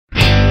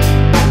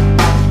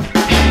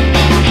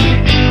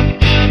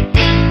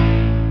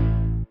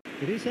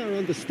It is our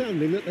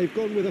understanding that they've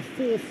gone with a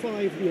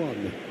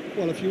 4-5-1.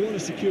 Well, if you want to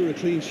secure a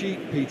clean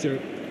sheet, Peter,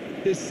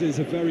 this is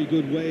a very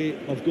good way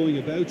of going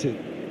about it.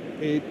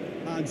 It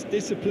adds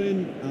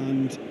discipline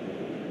and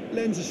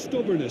lends a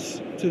stubbornness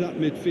to that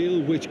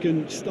midfield, which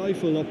can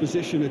stifle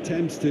opposition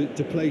attempts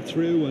to play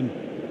through, and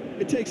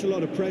it takes a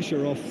lot of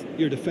pressure off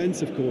your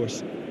defence, of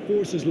course.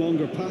 Forces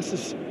longer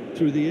passes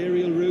through the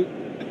aerial route.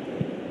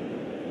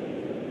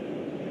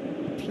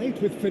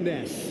 Played with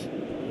finesse.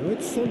 Now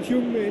it's Son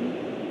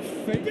Heung-min.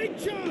 Big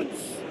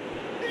chance!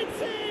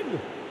 It's in!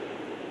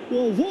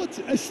 Well, what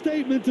a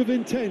statement of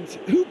intent.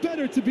 Who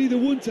better to be the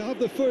one to have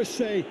the first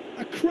say?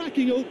 A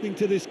cracking opening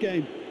to this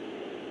game.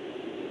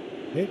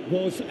 It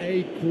was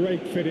a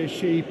great finish.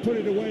 He put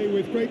it away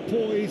with great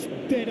poise,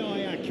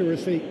 dead-eye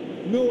accuracy.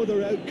 No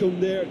other outcome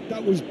there.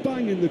 That was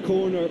bang in the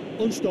corner,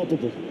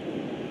 unstoppable.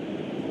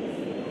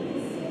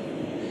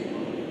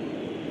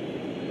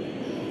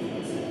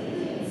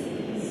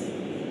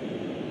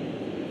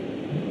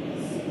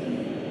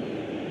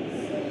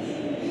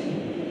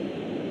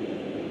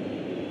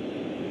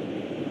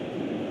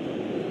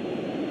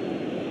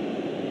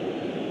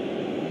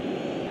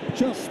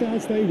 Just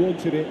as they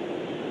wanted it.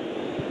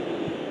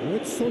 Oh,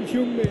 it's Son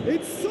Heung-min.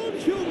 It's Son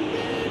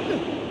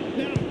Heung-min!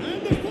 Now,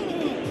 and the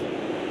follow-up.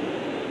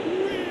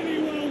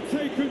 Really well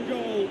taken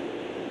goal.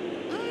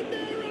 And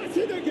they're at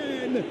it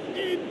again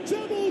in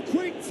double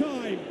quick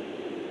time.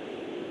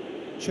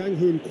 Chang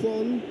Hoon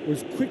Kwon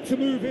was quick to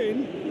move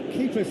in. The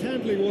keeper's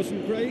handling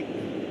wasn't great.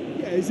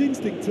 Yeah, his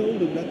instinct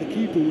told him that the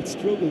keeper would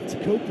struggle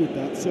to cope with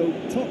that, so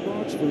top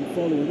marks for him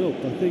following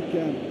up. I think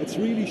it's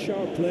really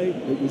sharp play,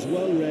 it was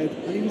well read,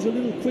 and he was a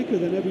little quicker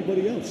than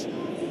everybody else.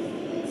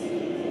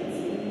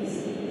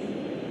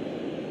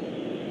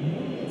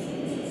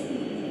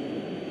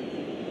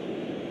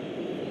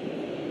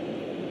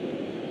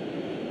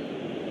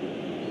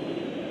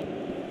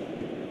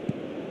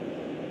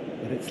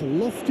 And it's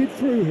lofted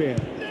through here.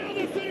 Now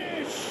the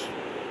finish!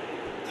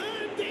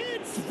 And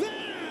it's there!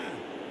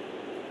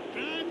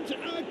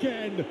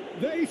 Again,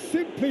 they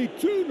simply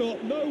do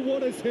not know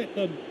what has hit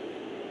them.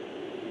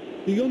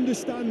 The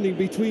understanding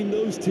between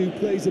those two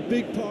plays a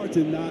big part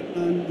in that,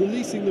 and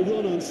releasing the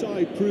run on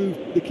side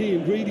proved the key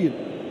ingredient.